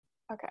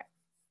Okay.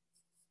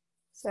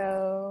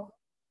 So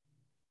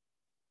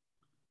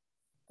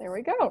there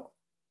we go.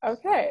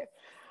 Okay.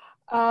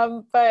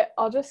 But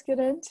I'll just get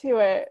into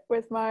it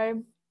with my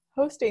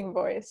hosting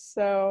voice.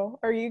 So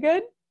are you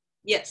good?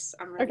 Yes,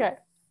 I'm ready. Okay.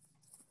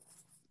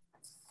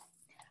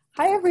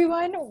 Hi,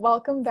 everyone.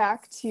 Welcome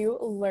back to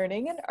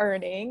Learning and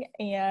Earning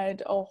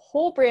and a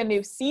whole brand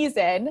new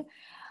season.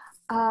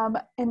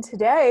 And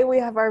today we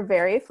have our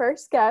very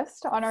first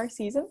guest on our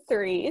season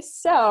 3.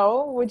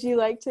 So would you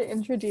like to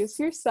introduce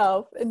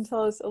yourself and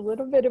tell us a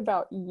little bit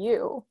about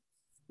you?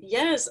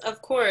 Yes,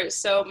 of course.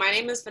 So my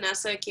name is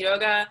Vanessa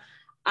Quiroga.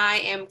 I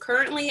am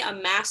currently a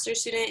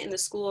master's student in the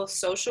School of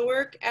Social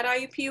Work at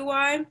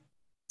IUPUI.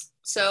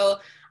 So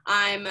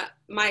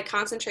my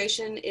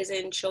concentration is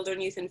in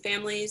children, youth, and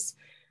families.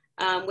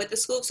 With the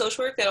School of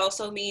Social Work, that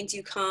also means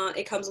it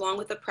comes along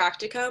with a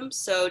practicum.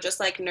 So just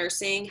like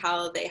nursing,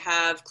 how they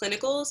have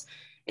clinicals,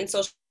 in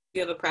social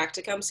you have a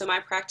practicum. So my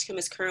practicum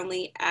is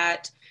currently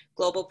at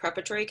Global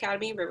Preparatory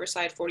Academy,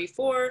 Riverside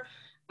 44,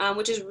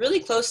 which is really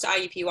close to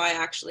IUPUI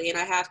actually. And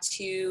I have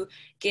to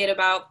get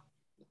about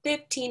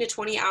 15 to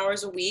 20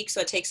 hours a week.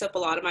 So it takes up a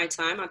lot of my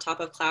time on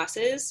top of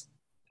classes.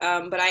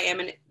 But I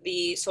am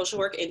the social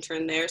work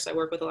intern there. So I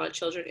work with a lot of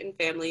children and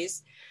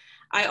families.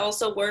 I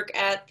also work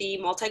at the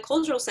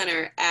Multicultural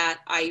Center at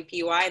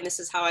IUPUI, and this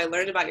is how I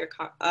learned about your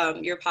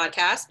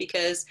podcast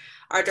because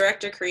our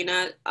director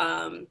Karina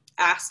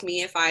asked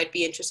me if I'd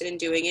be interested in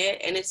doing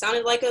it, and it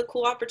sounded like a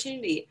cool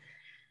opportunity.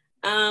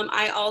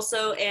 I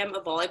also am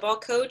a volleyball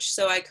coach,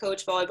 so I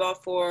coach volleyball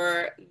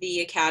for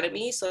the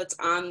academy. So it's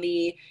on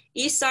the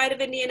east side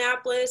of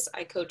Indianapolis.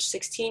 I coach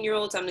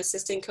 16-year-olds. I'm an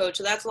assistant coach,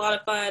 so that's a lot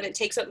of fun. It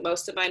takes up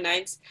most of my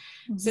nights.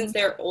 Since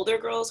they're older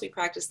girls, we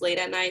practice late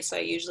at night, so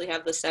I usually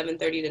have the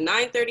 7:30 to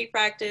 9:30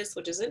 practice,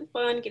 which isn't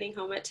fun getting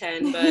home at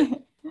 10.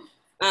 But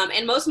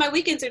and most of my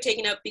weekends are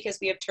taken up because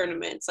we have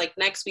tournaments. Like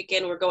next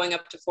weekend, we're going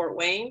up to Fort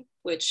Wayne,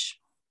 which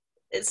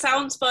it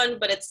sounds fun,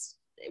 but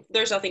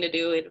there's nothing to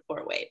do in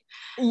Fort Wayne.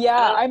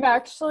 Yeah,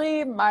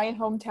 my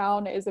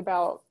hometown is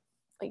about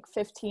like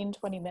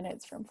 15-20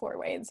 minutes from Fort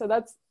Wayne. So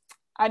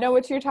I know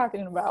what you're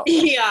talking about.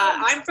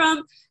 Yeah,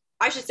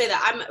 I should say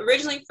that I'm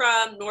originally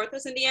from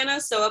Northwest Indiana,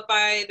 so up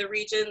by the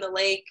region, the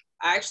lake.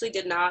 I actually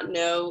did not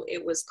know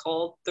it was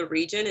called the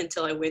region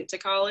until I went to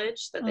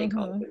college, that they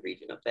call it the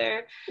region up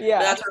there. Yeah.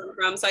 But that's where I'm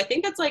from. So I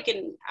think that's like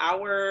an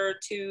hour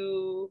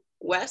to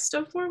west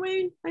of Fort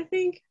Wayne, I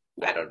think.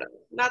 Yeah. I don't know.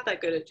 Not that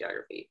good at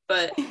geography.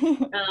 But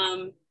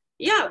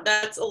yeah,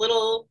 that's a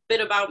little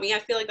bit about me. I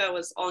feel like that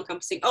was all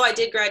encompassing. Oh, I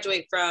did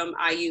graduate from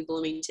IU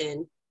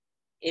Bloomington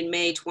in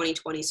May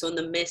 2020. So in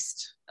the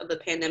midst of the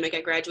pandemic,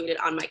 I graduated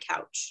on my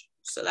couch.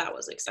 So that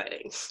was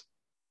exciting.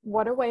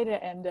 What a way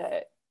to end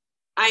it.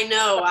 I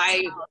know.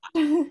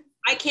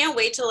 I can't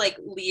wait till like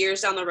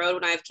years down the road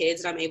when I have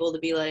kids and I'm able to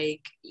be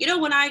like,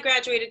 when I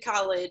graduated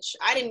college,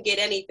 I didn't get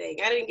anything.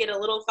 I didn't get a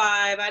little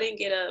 5. I didn't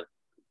get a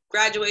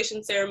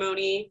graduation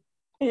ceremony.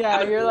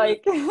 Yeah, you're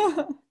like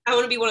I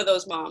want to be one of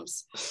those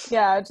moms.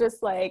 Yeah,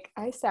 just like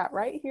I sat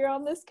right here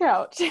on this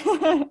couch.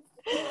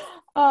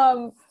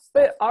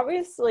 But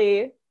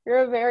obviously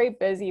you're a very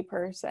busy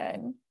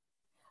person.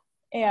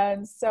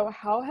 And so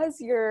how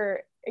has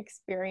your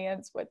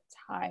experience with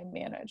time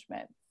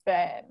management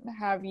been?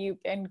 Have you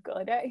been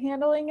good at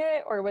handling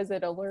it, or was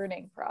it a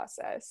learning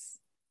process?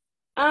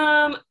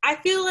 I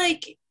feel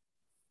like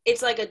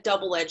it's like a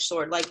double-edged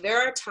sword. Like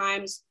there are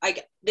times,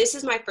 like this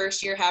is my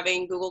first year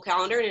having Google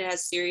Calendar, and it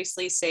has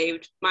seriously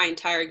saved my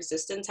entire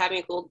existence having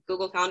a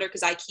Google Calendar,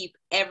 because I keep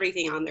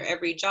everything on there,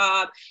 every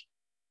job.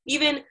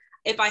 Even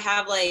if I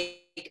have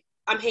like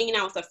I'm hanging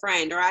out with a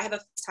friend, or I have a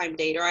FaceTime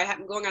date, or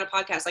I'm going on a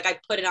podcast, like I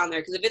put it on there,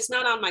 because if it's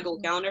not on my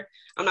Google Calendar,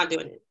 I'm not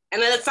doing it.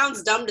 And that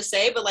sounds dumb to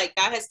say, but like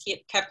that has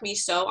kept me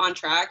so on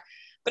track.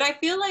 But I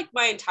feel like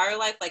my entire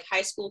life, like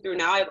high school through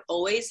now, I've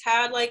always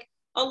had like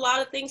a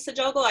lot of things to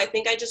juggle. I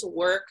think I just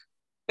work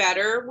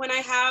better when I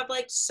have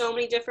like so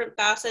many different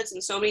facets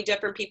and so many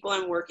different people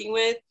I'm working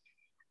with.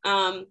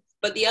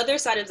 But the other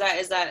side of that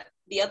is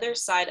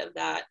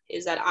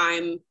that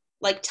I'm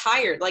like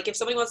tired. Like if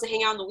somebody wants to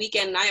hang out on the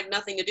weekend and I have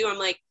nothing to do, I'm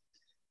like,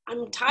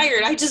 I'm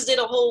tired. I just did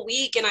a whole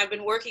week and I've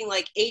been working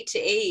like 8 to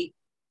 8.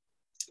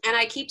 And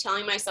I keep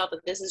telling myself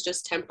that this is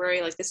just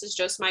temporary. Like this is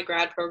just my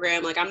grad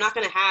program. Like I'm not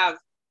going to have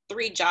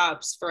 3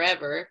 jobs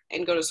forever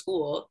and go to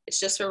school. It's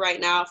just for right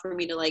now for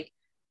me to like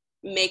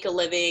make a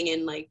living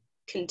and like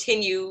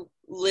continue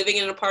living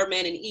in an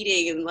apartment and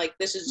eating, and like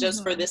this is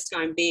just for this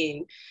time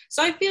being.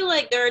 So I feel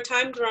like there are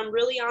times where I'm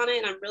really on it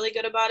and I'm really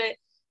good about it,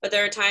 but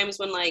there are times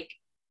when like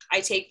I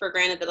take for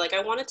granted that like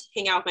I wanted to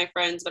hang out with my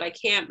friends, but I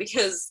can't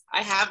because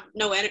I have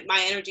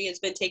my energy has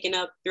been taken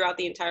up throughout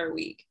the entire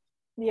week.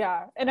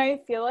 Yeah, and I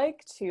feel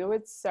like too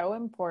it's so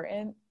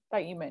important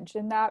that you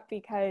mentioned that,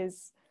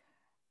 because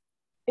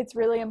it's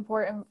really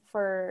important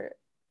for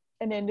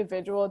an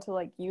individual to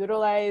like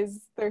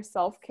utilize their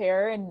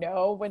self-care and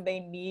know when they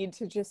need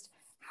to just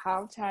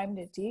have time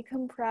to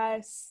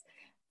decompress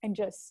and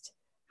just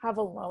have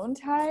alone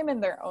time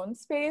in their own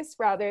space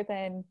rather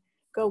than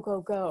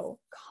go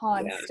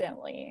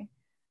constantly.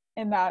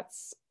 And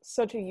that's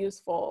such a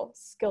useful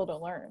skill to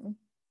learn.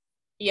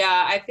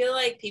 Yeah, I feel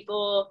like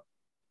people,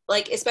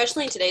 like,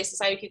 especially in today's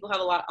society, people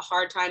have a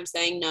hard time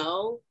saying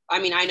no. I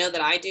mean, I know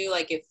that I do.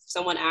 Like, if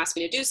someone asks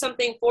me to do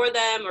something for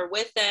them or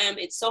with them,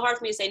 it's so hard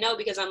for me to say no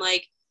because I'm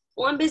like,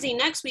 well, I'm busy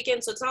next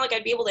weekend, so it's not like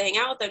I'd be able to hang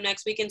out with them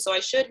next weekend, so I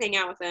should hang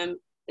out with them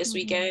this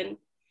weekend.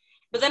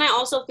 But then I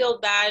also feel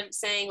bad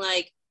saying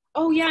like,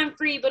 oh yeah, I'm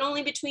free, but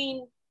only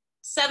between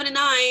 7 and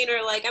 9,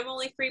 or like I'm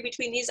only free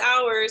between these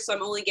hours, so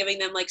I'm only giving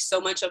them like so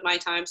much of my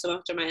time, so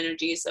much of my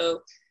energy. So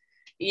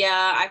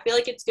yeah, I feel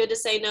like it's good to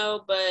say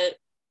no, but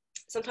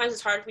sometimes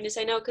it's hard for me to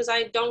say no because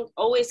I don't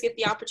always get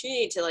the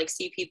opportunity to like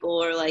see people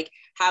or like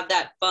have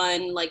that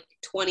fun like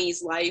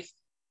 20s life.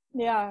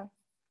 Yeah.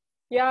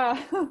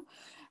 Yeah.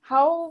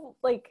 How,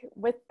 like,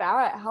 with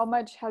that, how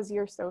much has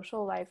your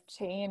social life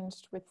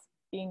changed with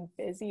being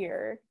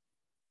busier?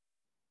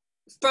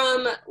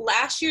 From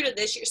last year to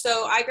this year,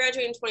 so I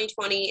graduated in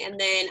 2020, and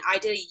then I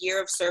did a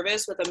year of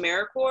service with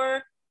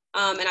AmeriCorps,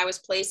 and I was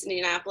placed in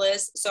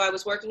Indianapolis. So I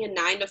was working a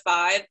 9 to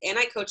 5, and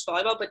I coached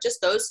volleyball. But just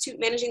those two,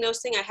 managing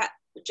those things,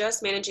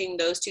 just managing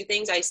those two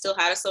things. I still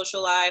had a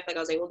social life. Like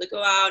I was able to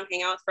go out and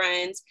hang out with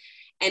friends.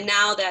 And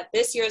now that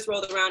this year has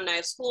rolled around and I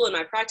have school and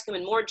my practicum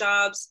and more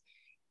jobs,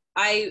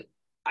 I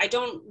I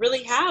don't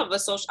really have a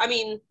social, I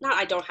mean, not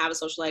I don't have a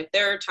social life.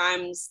 There are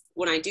times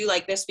when I do,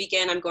 like this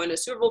weekend, I'm going to a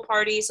Super Bowl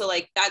party. So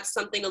like that's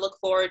something to look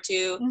forward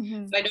to,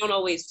 Mm-hmm. but I don't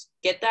always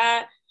get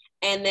that.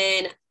 And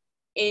then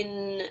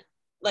in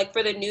like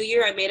for the new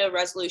year, I made a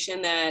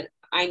resolution that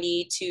I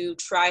need to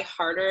try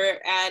harder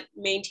at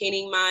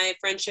maintaining my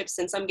friendships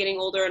since I'm getting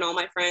older and all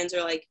my friends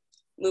are like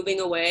moving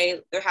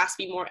away. There has to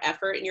be more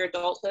effort in your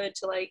adulthood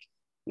to like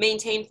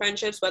maintain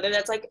friendships, whether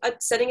that's like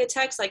sending a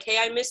text like, hey,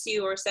 I miss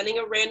you, or sending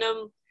a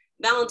random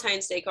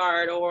Valentine's Day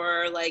card,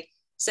 or like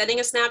setting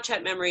a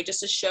Snapchat memory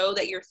just to show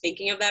that you're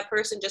thinking of that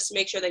person, just to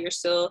make sure that you're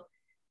still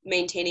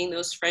maintaining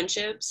those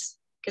friendships.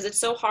 Because it's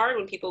so hard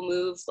when people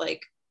move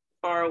like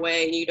far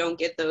away and you don't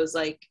get those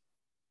like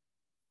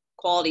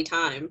quality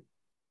time.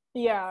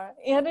 Yeah.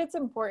 And it's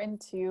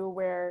important too,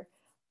 where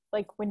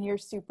like when you're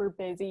super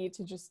busy,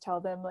 to just tell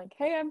them like,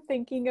 hey, I'm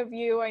thinking of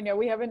you. I know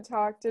we haven't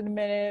talked in a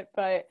minute,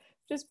 but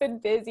just been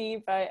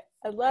busy, but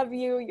I love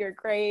you. You're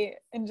great.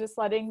 And just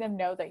letting them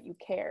know that you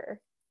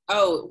care.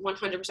 Oh,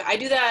 100%. I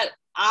do that.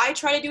 I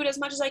try to do it as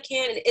much as I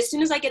can. And as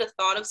soon as I get a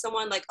thought of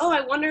someone like, oh,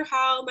 I wonder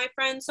how my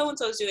friend so and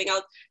so is doing,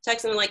 I'll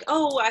text them like,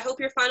 oh, I hope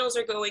your finals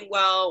are going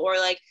well. Or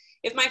like,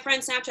 if my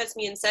friend Snapchats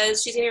me and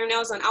says she's getting her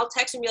nails done, I'll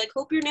text her and be like,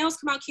 hope your nails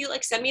come out cute.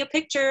 Like, send me a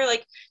picture.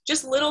 Like,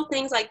 just little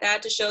things like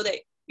that to show that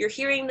you're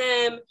hearing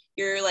them.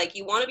 You're like,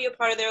 you want to be a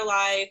part of their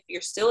life.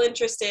 You're still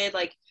interested.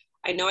 Like,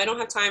 I know I don't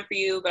have time for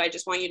you, but I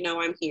just want you to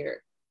know I'm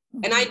here.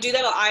 And I Mm-hmm. do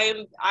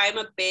that. I'm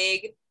a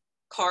big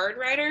card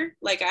writer.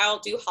 Like I'll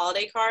do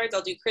holiday cards,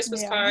 I'll do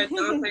Christmas Yeah. cards,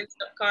 Valentine's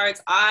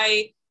cards.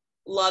 I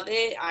love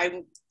it.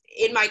 I'm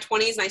in my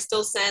 20s and I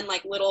still send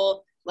like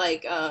little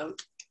like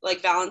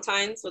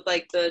Valentines with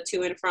like the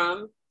to and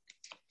from,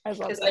 I love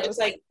because I just those.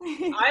 like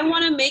I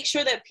want to make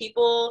sure that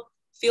people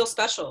feel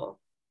special.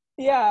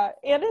 Yeah,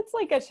 and it's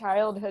like a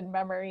childhood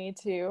memory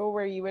too,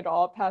 where you would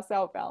all pass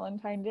out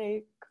Valentine's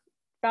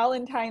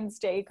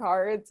Day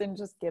cards and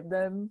just give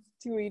them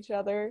to each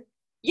other.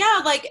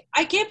 Yeah, like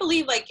I can't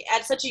believe like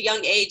at such a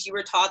young age you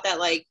were taught that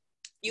like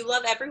you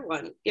love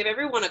everyone. Give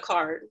everyone a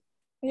card.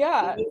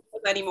 Yeah.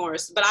 Anymore,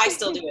 but I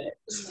still do it.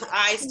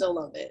 I still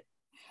love it.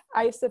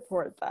 I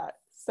support that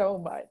so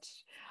much.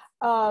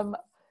 Um,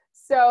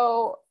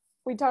 so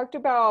we talked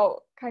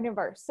about kind of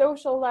our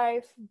social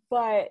life,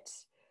 but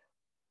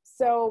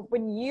so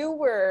when you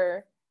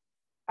were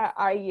at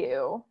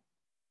IU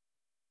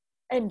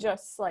and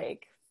just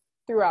like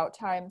throughout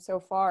time so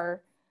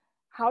far,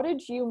 how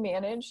did you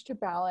manage to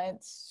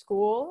balance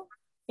school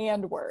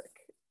and work?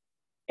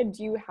 And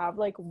do you have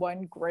like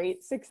one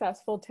great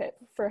successful tip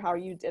for how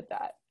you did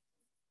that?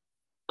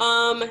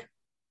 Um,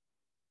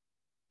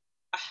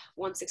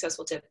 one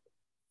successful tip.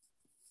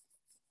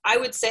 I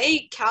would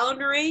say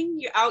calendaring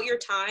out your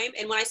time.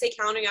 And when I say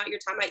calendaring out your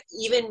time, I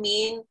even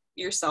mean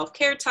your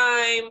self-care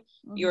time,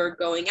 your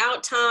going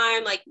out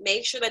time. Like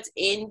make sure that's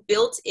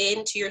built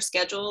into your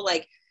schedule.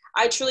 Like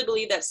I truly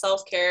believe that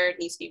self-care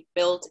needs to be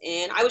built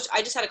in. I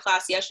just had a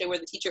class yesterday where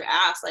the teacher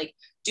asked, like,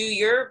 do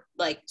your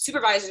like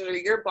supervisors or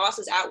your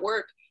bosses at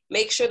work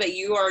make sure that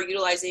you are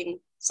utilizing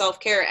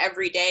self-care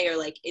every day, or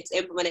like it's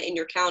implemented in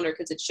your calendar,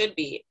 because it should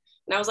be.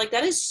 And I was like,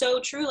 that is so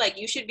true. Like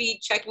you should be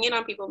checking in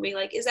on people and being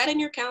like, is that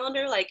in your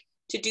calendar? Like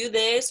to do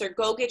this, or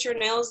go get your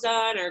nails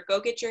done, or go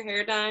get your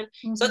hair done.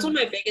 So that's Mm-hmm. one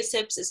of my biggest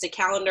tips, is to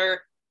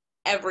calendar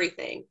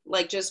everything.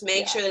 Like just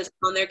make Yeah. sure that it's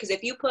on there. Because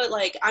if you put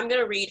like, I'm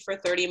going to read for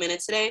 30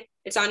 minutes today,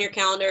 it's on your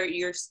calendar.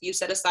 You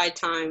set aside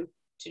time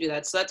to do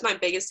that. So that's my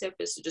biggest tip,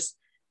 is to just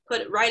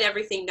write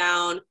everything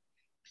down.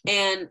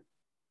 And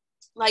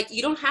like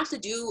you don't have to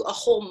do a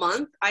whole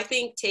month. I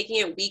think taking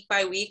it week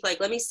by week,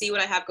 like let me see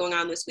what I have going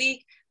on this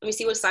week, let me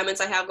see what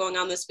assignments I have going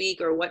on this week,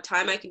 or what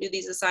time I can do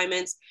these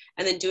assignments,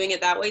 and then doing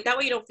it that way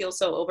you don't feel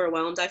so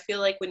overwhelmed. I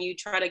feel like when you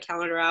try to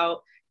calendar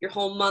out your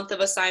whole month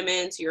of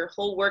assignments, your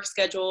whole work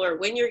schedule, or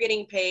when you're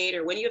getting paid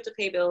or when you have to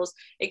pay bills,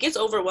 it gets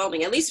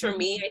overwhelming. At least for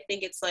me, I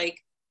think it's like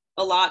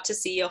a lot to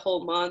see a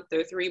whole month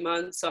or 3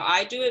 months. So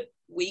I do it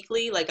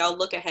weekly. Like I'll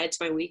look ahead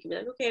to my week and be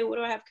like, okay, what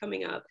do I have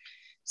coming up?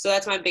 So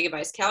that's my big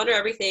advice. Calendar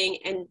everything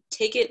and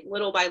take it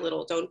little by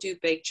little. Don't do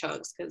big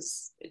chunks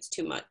because it's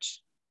too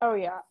much. Oh,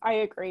 yeah, I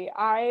agree.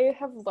 I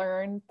have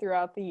learned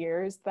throughout the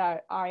years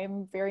that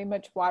I'm very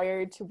much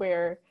wired to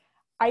where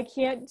I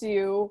can't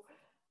do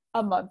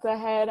a month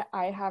ahead.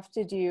 I have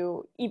to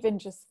do even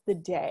just the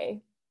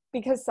day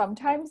because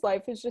sometimes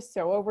life is just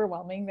so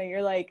overwhelming that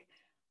you're like,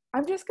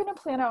 I'm just going to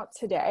plan out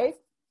today,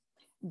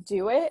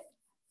 do it,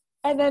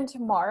 and then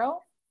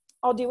tomorrow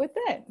I'll do it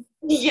then.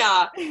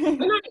 Yeah.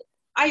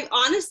 I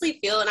honestly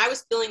feel, and I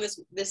was feeling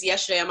this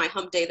yesterday on my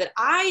hump day, that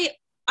I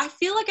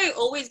feel like I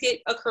always get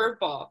a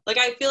curveball. Like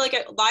I feel like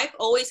life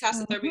always has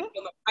to throw me.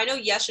 I know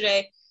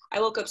yesterday I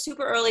woke up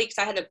super early because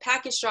I had a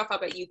package drop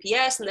off at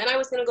UPS, and then I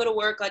was gonna go to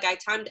work. Like I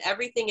timed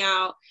everything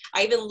out.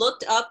 I even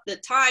looked up the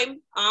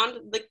time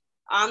on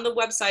the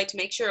website to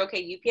make sure.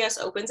 Okay, UPS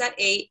opens at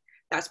 8.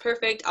 That's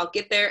perfect. I'll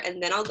get there,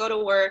 and then I'll go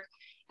to work.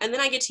 And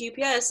then I get to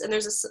UPS, and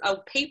there's a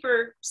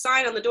paper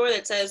sign on the door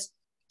that says,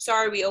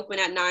 "Sorry, we open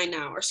at 9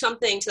 now," or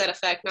something to that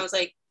effect. And I was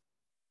like,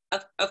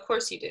 of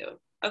course you do.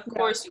 Of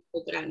course you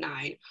open at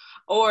 9.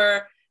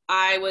 Or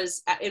I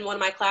was in one of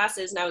my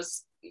classes and I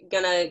was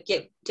gonna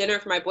get dinner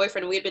for my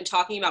boyfriend. We had been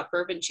talking about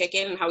bourbon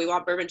chicken and how we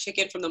want bourbon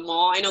chicken from the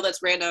mall. I know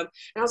that's random.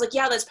 And I was like,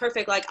 yeah, that's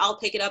perfect. Like I'll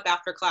pick it up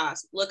after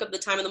class. Look up the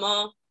time in the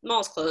mall. The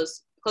mall's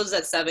closed. Closes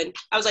at 7.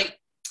 I was like,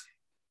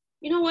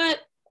 you know what?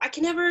 I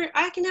can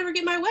never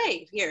get my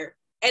way here.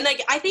 And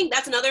like I think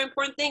that's another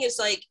important thing is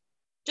like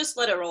just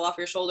let it roll off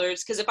your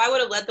shoulders. Because if I would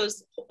have let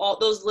all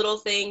those little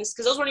things,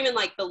 because those weren't even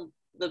like the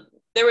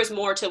there was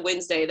more to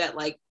Wednesday that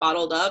like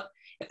bottled up.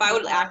 If I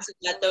would actually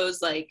let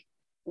those like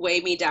weigh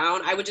me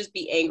down, I would just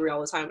be angry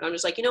all the time. And I'm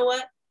just like, you know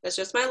what? That's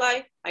just my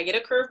life. I get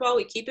a curveball.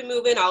 We keep it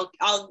moving.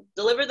 I'll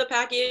deliver the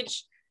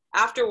package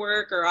after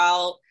work, or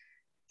I'll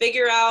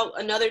figure out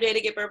another day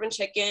to get bourbon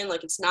chicken.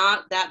 Like it's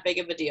not that big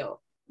of a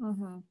deal.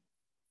 Mm-hmm.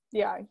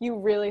 Yeah, you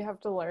really have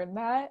to learn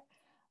that.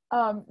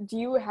 Do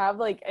you have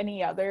like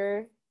any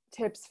other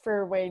tips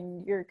for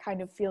when you're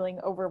kind of feeling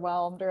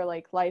overwhelmed or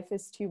like life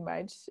is too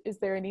much? Is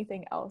there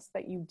anything else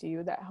that you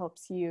do that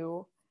helps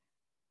you,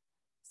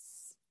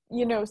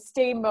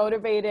 stay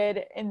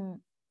motivated and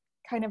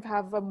kind of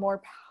have a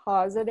more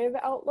positive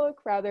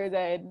outlook rather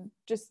than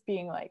just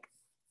being like,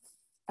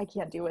 I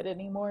can't do it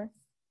anymore?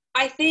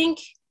 I think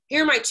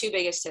here are my 2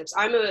 biggest tips.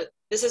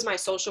 This is my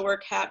social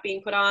work hat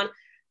being put on.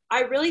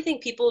 I really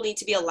think people need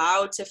to be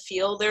allowed to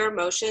feel their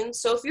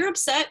emotions. So if you're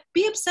upset,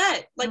 be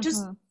upset. Like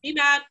just be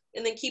mad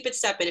and then keep it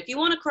stepping. If you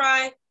want to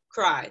cry,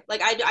 cry.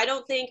 Like I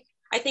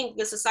think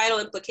the societal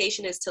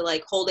implication is to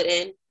like hold it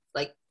in,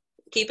 like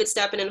keep it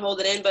stepping and hold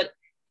it in. But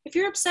if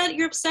you're upset,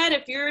 you're upset.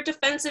 If you're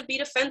defensive, be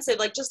defensive.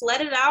 Like just let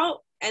it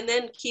out and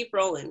then keep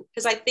rolling.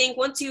 Because I think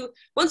once you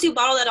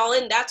bottle that all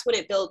in, that's when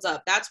it builds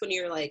up. That's when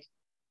you're like,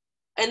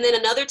 and then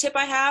another tip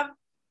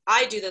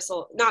I do this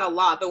not a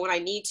lot, but when I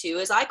need to,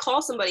 is I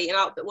call somebody and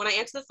when I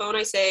answer the phone,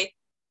 I say,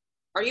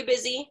 are you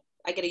busy?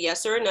 I get a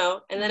yes or a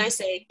no. And then I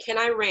say, can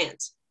I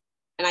rant?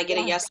 And I get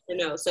a yes or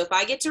no. So if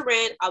I get to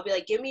rant, I'll be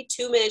like, give me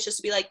 2 minutes just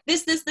to be like,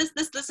 this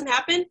doesn't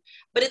happen,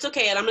 but it's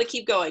okay. And I'm going to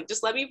keep going.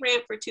 Just let me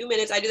rant for 2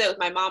 minutes. I do that with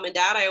my mom and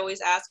dad. I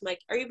always ask, I'm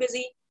like, are you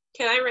busy?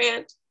 Can I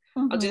rant?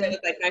 I'll do that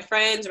with like my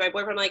friends or my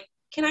boyfriend. I'm like,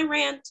 can I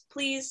rant,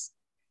 please?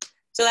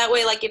 So that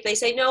way, like if they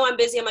say, no, I'm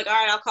busy, I'm like, all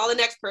right, I'll call the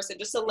next person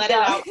just to let it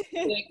out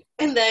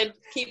and then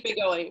keep it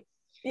going.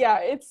 Yeah,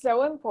 it's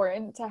so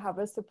important to have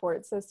a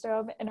support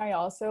system. And I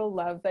also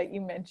love that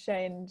you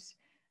mentioned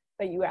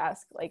that you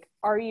ask, like,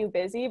 are you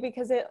busy?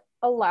 Because it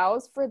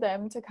allows for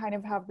them to kind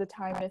of have the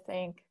time to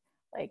think,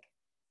 like,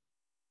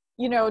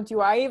 do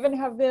I even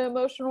have the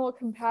emotional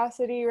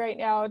capacity right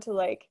now to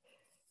like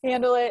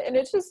handle it? And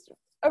it's just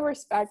a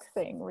respect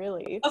thing,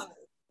 really.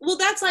 Well,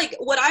 that's like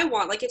what I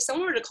want. Like if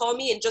someone were to call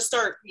me and just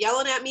start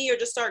yelling at me or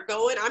just start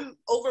going, I'm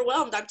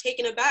overwhelmed. I'm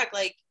taken aback.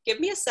 Like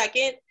give me a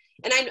second.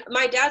 And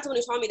my dad's the one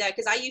who taught me that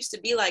because I used to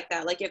be like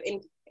that. Like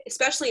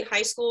especially in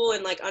high school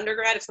and like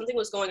undergrad, if something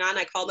was going on,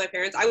 I called my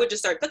parents, I would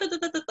just start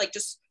like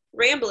just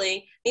rambling.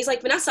 And he's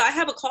like, Vanessa, I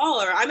have a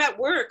call or I'm at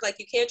work. Like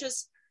you can't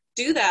just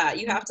do that.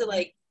 You have to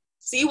like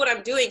see what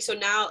I'm doing. So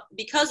now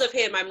because of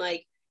him, I'm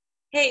like,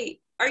 hey,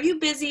 are you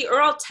busy? Or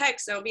I'll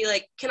text and I'll be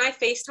like, can I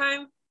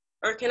FaceTime?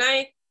 Or can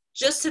I,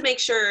 just to make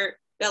sure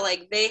that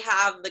like they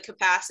have the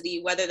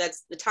capacity, whether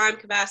that's the time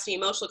capacity,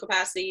 emotional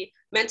capacity,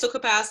 mental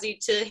capacity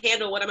to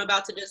handle what I'm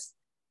about to just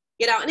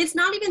get out. And it's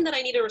not even that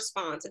I need a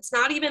response. It's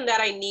not even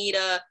that I need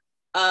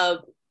a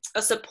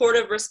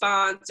supportive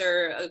response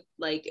or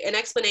like an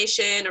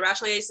explanation or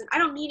rationalization. I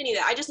don't need any of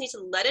that. I just need to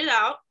let it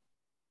out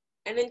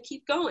and then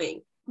keep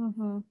going.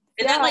 And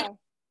that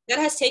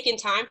has taken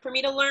time for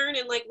me to learn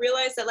and like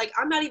realize that like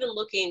I'm not even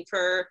looking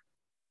for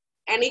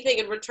anything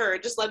in return.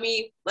 Just let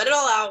it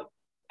all out.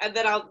 And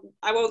then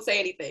I won't say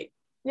anything.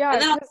 Yeah. And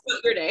then I'll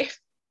start your day.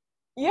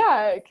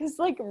 Yeah, because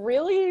like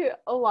really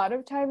a lot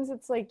of times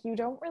it's like you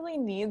don't really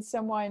need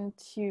someone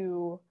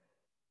to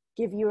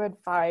give you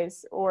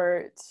advice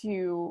or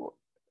to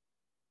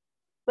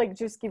like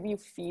just give you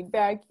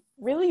feedback.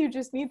 Really, you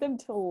just need them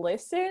to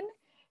listen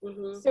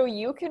Mm-hmm. so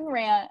you can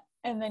rant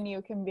and then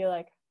you can be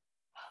like,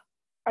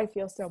 I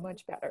feel so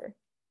much better.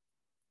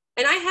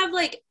 And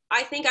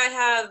I think I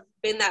have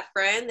been that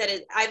friend that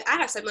I've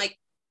asked, I'm like,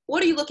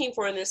 what are you looking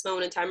for in this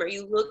moment in time? Are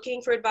you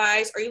looking for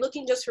advice? Are you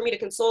looking just for me to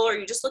console? Are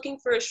you just looking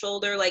for a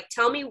shoulder? Like,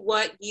 tell me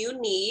what you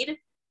need.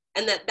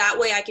 And that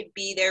way I could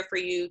be there for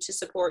you to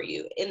support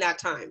you in that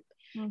time.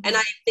 And I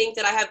Mm-hmm. think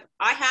that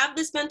I have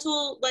this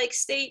mental like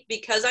state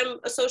because I'm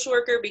a social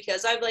worker,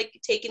 because I've like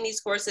taken these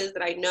courses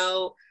that I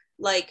know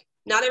like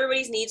not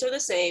everybody's needs are the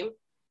same.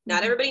 Not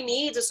Mm-hmm. everybody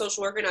needs a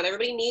social worker. Not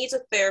everybody needs a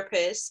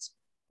therapist.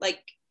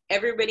 Like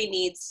everybody's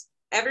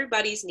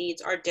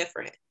needs are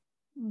different.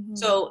 Mm-hmm.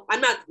 So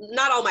I'm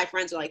not all my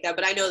friends are like that,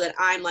 but I know that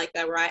I'm like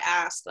that, where I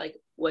ask like,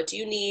 what do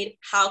you need?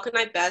 How can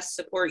I best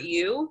support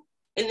you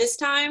in this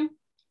time?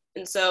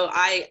 And so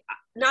I,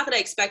 not that I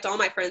expect all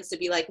my friends to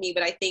be like me,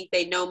 but I think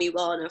they know me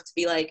well enough to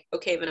be like,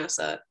 okay,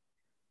 Vanessa,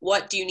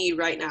 what do you need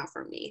right now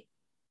from me?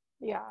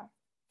 Yeah,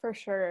 for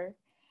sure.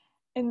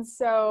 And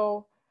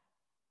so,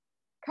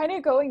 kind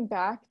of going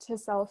back to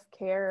self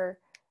care,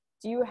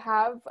 do you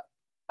have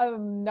a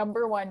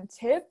number one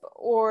tip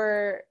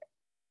or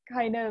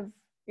kind of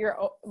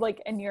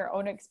like in your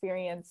own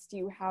experience, do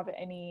you have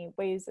any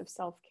ways of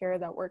self care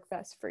that work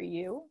best for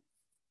you?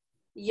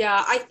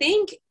 Yeah, I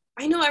think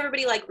I know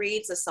everybody like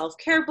reads the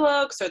self-care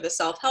books or the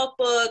self-help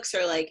books,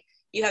 or like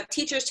you have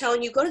teachers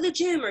telling you go to the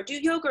gym or do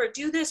yoga or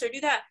do this or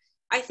do that.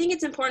 I think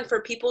it's important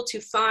for people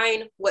to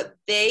find what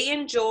they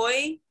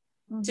enjoy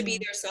to be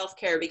Mm-hmm. their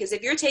self-care, because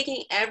if you're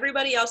taking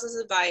everybody else's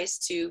advice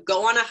to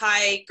go on a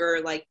hike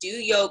or like do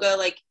yoga,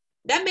 like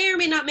that may or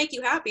may not make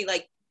you happy.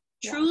 Like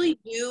Yeah. truly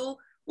do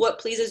what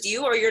pleases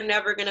you, or you're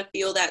never going to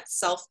feel that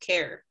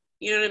self-care.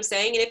 You know what I'm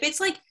saying? And if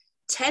it's like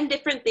 10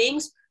 different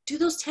things, do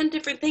those 10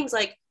 different things.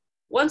 Like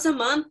once a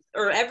month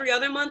or every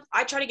other month,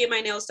 I try to get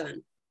my nails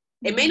done.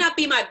 It may Mm-hmm. not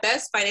be my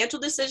best financial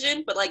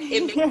decision, but like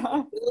it makes Yeah.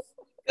 me feel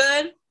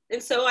good,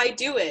 and so I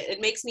do it.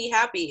 It makes me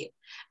happy.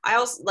 I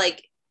also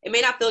like, it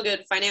may not feel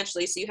good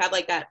financially, so you have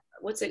like that,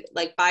 what's it,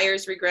 like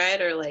buyer's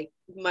regret or like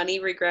money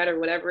regret or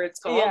whatever it's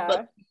called.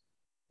 But Yeah.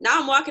 now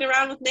I'm walking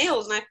around with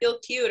nails and I feel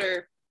cute.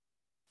 Or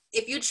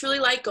if you truly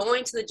like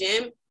going to the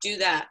gym, do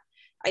that.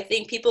 I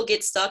think people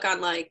get stuck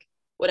on like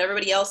what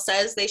everybody else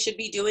says they should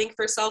be doing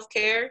for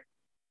self-care.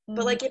 But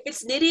Mm-hmm. like if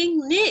it's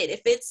knitting, knit.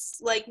 If it's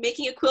like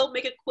making a quilt,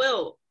 make a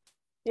quilt.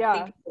 I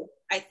Yeah. think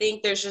I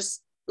think there's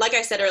just, like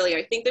I said earlier,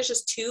 I think there's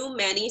just too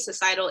many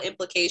societal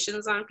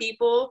implications on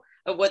people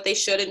of what they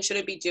should and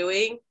shouldn't be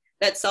doing,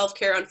 that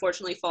self-care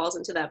unfortunately falls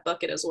into that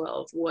bucket as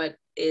well of what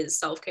is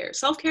self-care.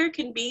 Self-care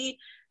can be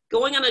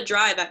going on a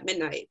drive at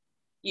midnight.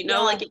 You know,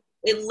 Yeah. like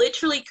it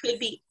literally could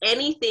be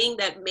anything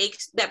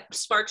that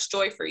sparks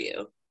joy for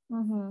you.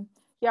 Mm-hmm.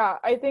 Yeah,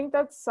 I think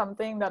that's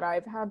something that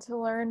I've had to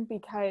learn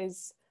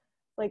because,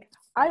 like,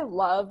 I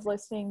love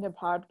listening to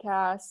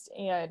podcasts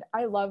and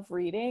I love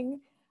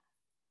reading,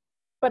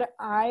 but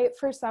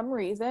for some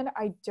reason,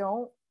 I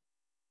don't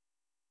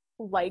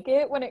like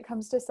it when it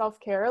comes to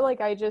self-care.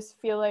 Like, I just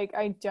feel like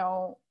I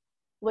don't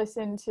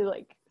listen to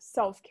like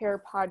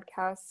self-care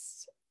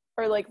podcasts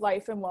or like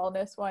life and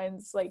wellness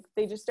ones. Like,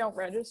 they just don't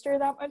register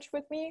that much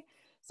with me.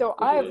 So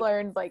I've Mm-hmm.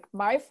 learned like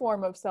my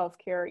form of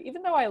self-care,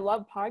 even though I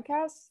love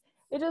podcasts,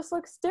 it just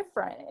looks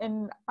different.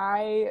 And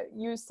I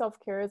use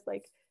self-care as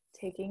like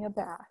taking a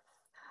bath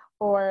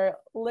or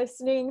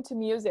listening to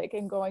music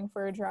and going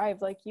for a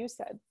drive, like you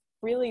said.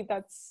 Really,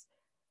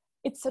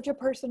 it's such a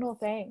personal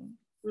thing.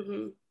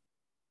 Mm-hmm.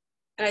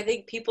 And I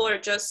think people are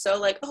just so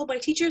like, oh, my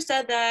teacher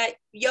said that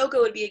yoga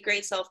would be a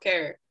great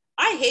self-care.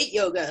 I hate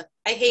yoga.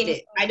 I hate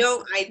it.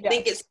 Mhm. I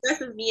think it Yes.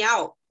 stresses me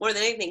out more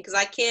than anything, because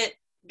I can't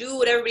do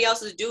what everybody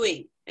else is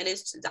doing. And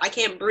I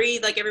can't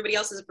breathe like everybody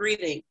else is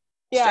breathing.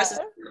 Yeah. Stresses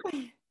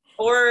me out.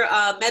 Or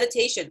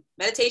meditation.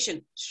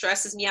 Meditation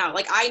stresses me out.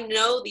 Like I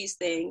know these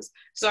things,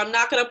 so I'm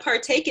not going to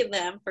partake in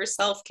them for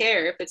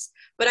self-care.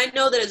 But I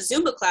know that a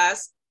Zumba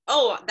class,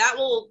 oh, that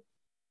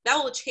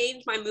will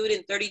change my mood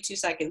in 32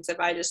 seconds if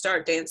I just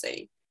start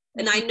dancing.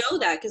 And I Mhm. know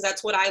that because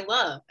that's what I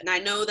love. And I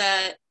know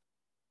that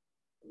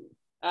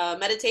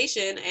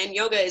meditation and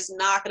yoga is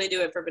not going to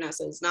do it for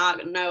Vanessa. It's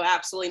not, no,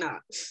 absolutely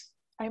not.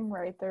 I'm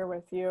right there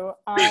with you.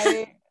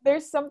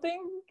 There's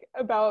something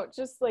about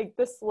just like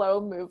the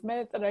slow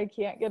movement that I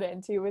can't get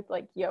into with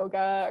like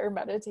yoga or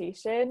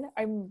meditation.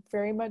 I'm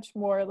very much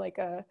more like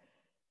I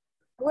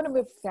want to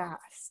move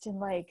fast and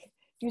like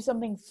do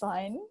something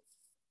fun.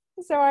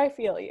 So I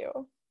feel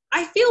you.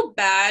 I feel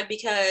bad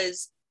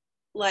because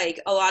like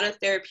a lot of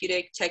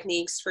therapeutic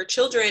techniques for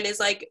children is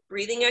like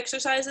breathing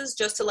exercises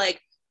just to like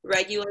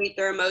regulate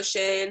their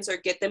emotions or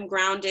get them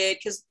grounded,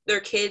 because they're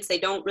kids, they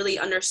don't really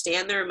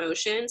understand their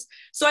emotions.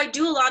 So I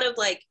do a lot of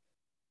like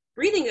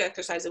breathing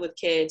exercises with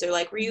kids, or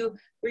like where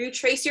you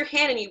trace your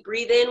hand and you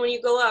breathe in when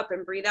you go up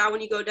and breathe out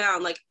when you go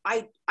down. Like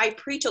I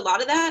preach a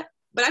lot of that,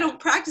 but I don't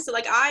practice it.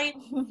 Like I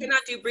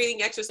cannot do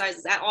breathing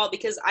exercises at all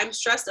because I'm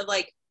stressed of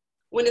like,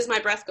 when does my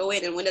breath go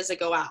in and when does it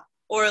go out?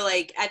 Or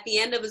like at the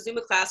end of a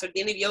Zumba class or at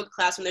the end of yoga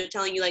class when they're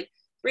telling you like,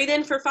 breathe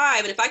in for 5.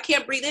 And if I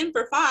can't breathe in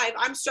for 5,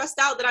 I'm stressed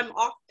out that I'm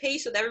off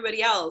pace with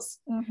everybody else.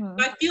 Mm-hmm.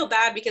 So I feel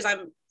bad because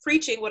I'm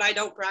preaching what I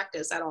don't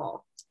practice at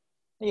all.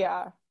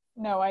 Yeah,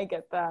 no, I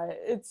get that.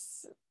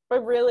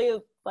 But really,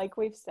 like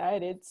we've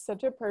said, it's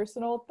such a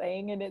personal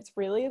thing, and it's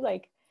really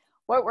like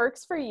what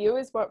works for you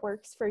is what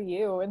works for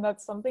you. And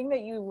that's something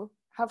that you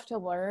have to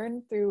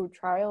learn through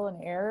trial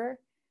and error.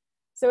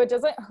 So it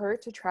doesn't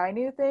hurt to try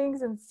new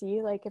things and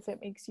see like if it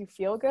makes you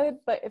feel good.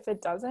 But if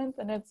it doesn't,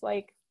 then it's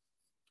like,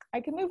 I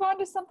can move on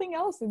to something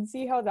else and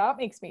see how that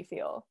makes me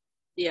feel.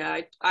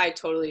 Yeah, I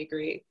totally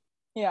agree.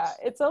 Yeah,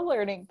 it's a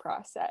learning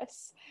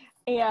process.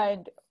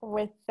 And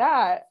with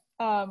that,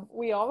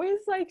 we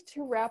always like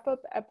to wrap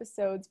up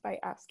episodes by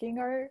asking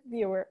our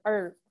viewer,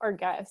 our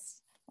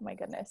guests, oh my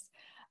goodness,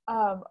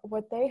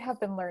 what they have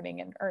been learning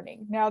and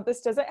earning. Now,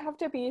 this doesn't have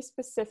to be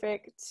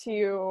specific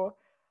to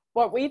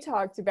what we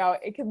talked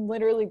about. It can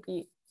literally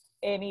be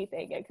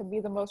anything. It can be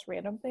the most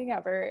random thing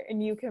ever,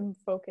 and you can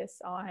focus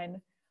on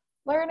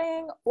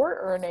learning or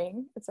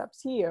earning. It's up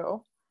to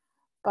you.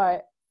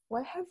 But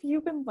what have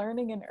you been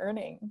learning and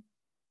earning?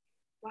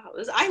 Wow,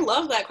 I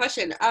love that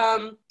question.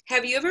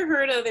 Have you ever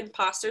heard of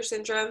imposter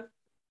syndrome?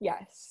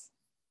 Yes.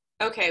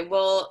 Okay,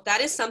 well,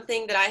 that is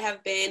something that I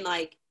have been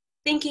like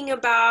thinking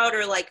about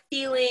or like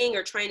feeling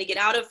or trying to get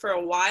out of for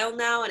a while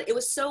now. And it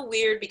was so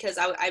weird because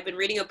I've been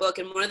reading a book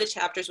and one of the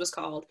chapters was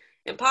called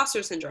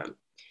Imposter Syndrome.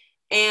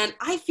 And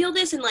I feel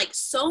this in like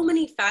so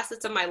many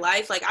facets of my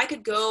life. Like I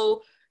could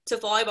go to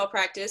volleyball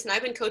practice and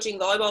I've been coaching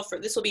volleyball for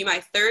this will be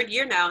my 3rd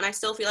year now. And I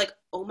still feel like,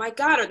 oh my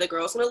God, are the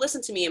girls going to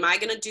listen to me? Am I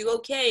going to do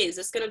okay? Is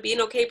this going to be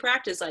an okay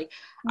practice? Like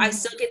I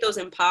still get those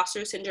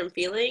imposter syndrome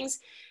feelings.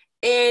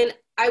 And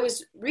I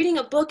was reading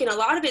a book and a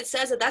lot of it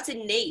says that that's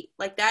innate.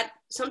 Like that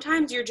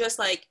sometimes you're just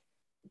like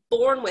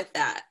born with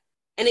that.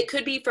 And it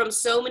could be from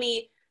so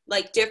many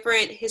like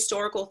different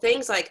historical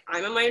things. Like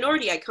I'm a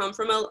minority. I come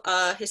from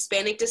a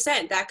Hispanic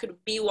descent. That could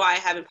be why I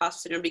have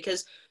imposter syndrome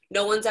because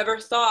no one's ever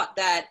thought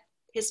that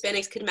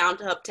Hispanics could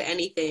mount up to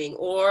anything.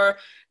 Or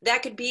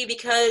that could be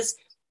because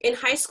in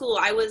high school,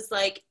 I was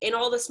like in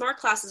all the smart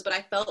classes, but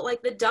I felt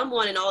like the dumb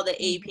one in all the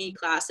AP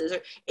classes. Or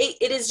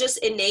it is just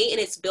innate and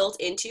it's built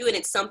into, and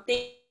it's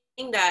something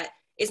that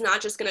is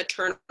not just going to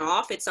turn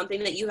off. It's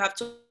something that you have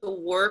to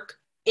work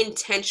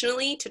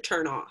intentionally to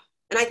turn off.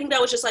 And I think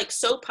that was just like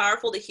so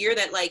powerful to hear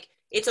that like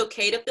it's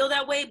okay to feel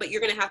that way, but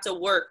you're going to have to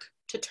work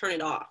to turn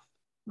it off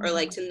or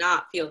like to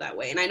not feel that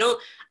way. And I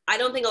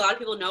don't think a lot of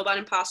people know about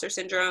imposter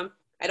syndrome.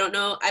 I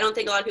don't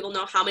think a lot of people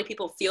know how many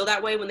people feel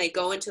that way when they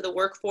go into the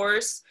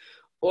workforce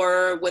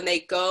or when they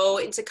go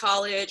into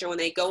college or when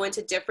they go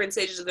into different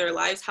stages of their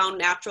lives, how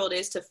natural it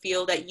is to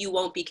feel that you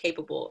won't be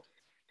capable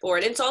for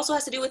it. And it also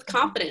has to do with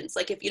confidence.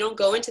 Like if you don't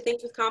go into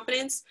things with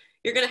confidence,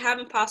 you're going to have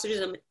imposter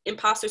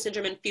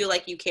syndrome and feel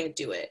like you can't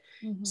do it.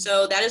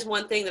 So that is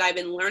one thing that I've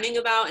been learning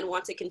about and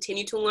want to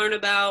continue to learn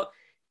about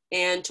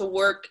and to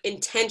work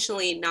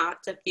intentionally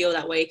not to feel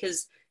that way.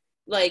 Because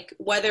like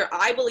whether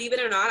I believe it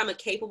or not, I'm a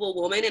capable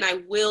woman and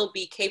I will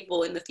be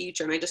capable in the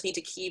future. And I just need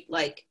to keep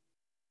like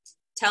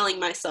telling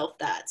myself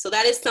that. So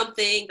that is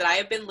something that I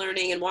have been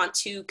learning and want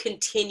to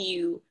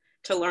continue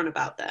to learn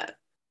about that.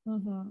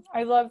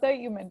 I love that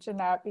you mentioned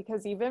that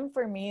because even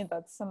for me,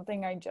 that's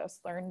something I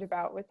just learned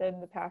about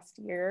within the past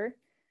year.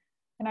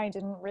 And I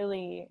didn't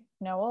really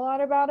know a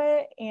lot about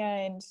it.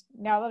 And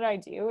now that I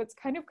do, it's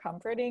kind of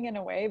comforting in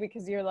a way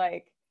because you're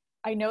like,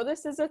 I know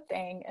this is a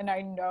thing and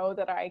I know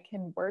that I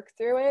can work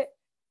through it.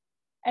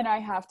 And I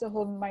have to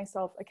hold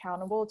myself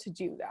accountable to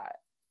do that.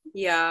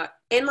 Yeah.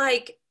 And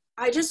like,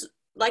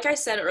 like I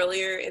said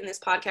earlier in this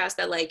podcast,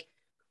 that like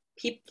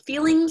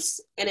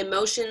feelings and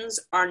emotions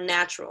are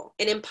natural,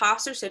 and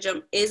imposter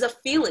syndrome is a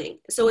feeling.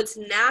 So it's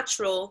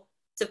natural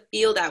to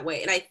feel that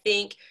way. And I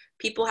think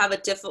people have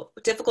a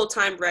difficult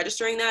time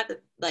registering that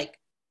like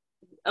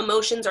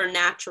emotions are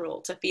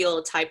natural to feel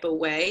a type of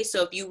way.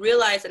 So if you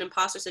realize that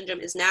imposter syndrome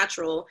is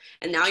natural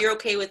and now you're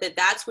okay with it,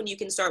 that's when you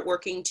can start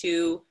working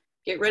to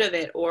get rid of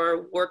it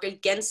or work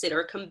against it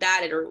or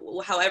combat it or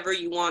however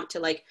you want to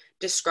like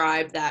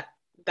describe that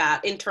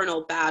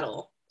internal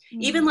battle.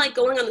 Even like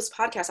going on this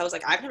podcast, I was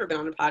like, I've never been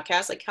on a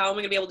podcast. Like, how am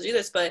I gonna be able to do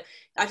this? But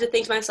I have to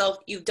think to myself,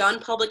 you've done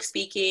public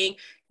speaking,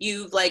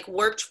 you've like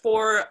worked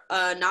for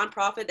a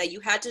nonprofit that you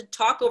had to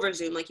talk over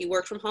Zoom, like you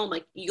work from home,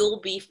 like you'll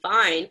be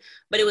fine.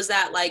 But it was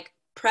that like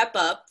prep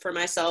up for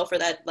myself or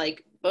that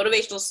like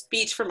motivational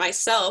speech for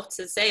myself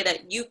to say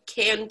that you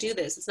can do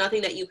this. It's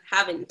nothing that you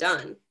haven't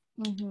done.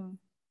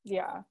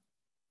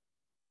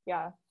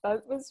 Yeah,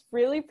 that was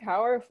really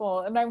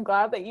powerful. And I'm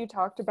glad that you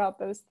talked about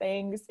those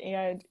things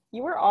and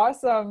you were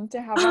awesome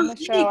to have on the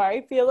show.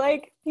 I feel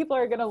like people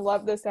are going to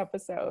love this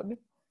episode.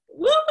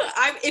 Woo!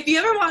 If you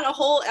ever want a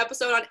whole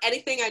episode on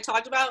anything I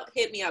talked about,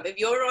 hit me up. If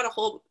you ever want a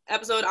whole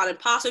episode on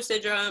imposter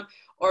syndrome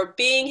or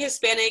being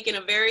Hispanic in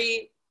a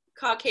very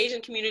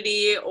Caucasian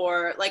community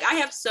or like I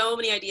have so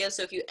many ideas.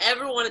 So if you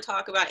ever want to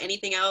talk about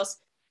anything else,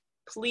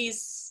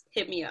 please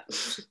hit me up.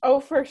 Oh,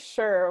 for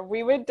sure.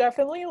 We would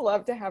definitely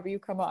love to have you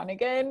come on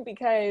again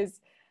because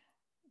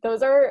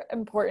those are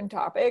important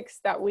topics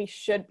that we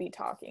should be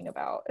talking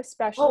about, Oh,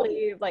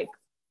 especially like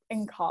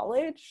in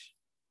college.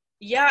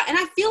 yeah, and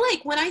I feel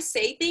like when I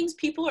say things,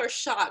 people are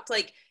shocked.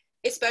 Like,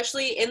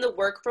 especially in the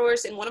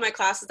workforce, in one of my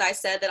classes, I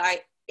said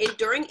that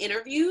during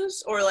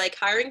interviews or like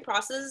hiring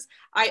process,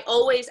 I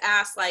always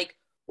ask like,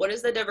 what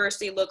does the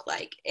diversity look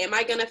like? Am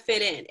I gonna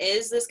fit in?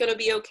 Is this gonna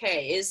be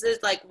okay? Is this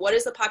like, what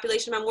is the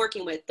population I'm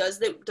working with? Does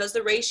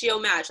the ratio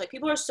match? Like,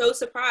 people are so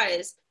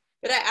surprised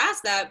that I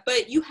ask that,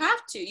 but you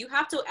have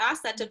to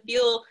ask that to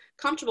feel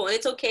comfortable, and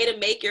it's okay to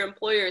make your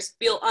employers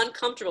feel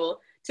uncomfortable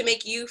to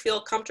make you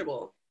feel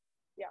comfortable.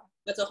 Yeah.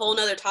 That's a whole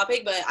nother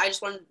topic, but I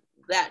just wanted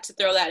that to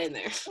throw that in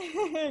there.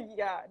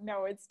 Yeah,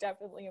 no, it's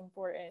definitely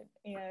important.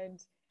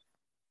 And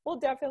we'll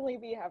definitely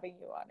be having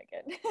you on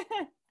again.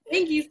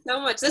 Thank you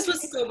so much. This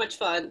was so much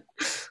fun.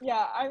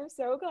 Yeah, I'm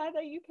so glad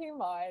that you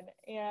came on.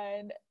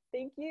 And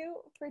thank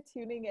you for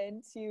tuning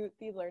in to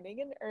the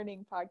Learning and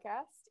Earning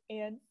podcast.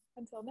 And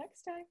until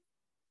next time.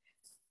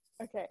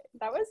 Okay,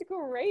 that was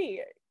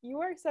great.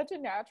 You are such a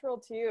natural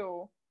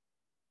too.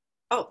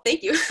 Oh,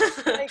 thank you.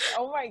 Like,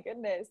 oh my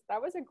goodness,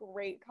 that was a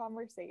great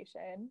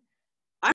conversation.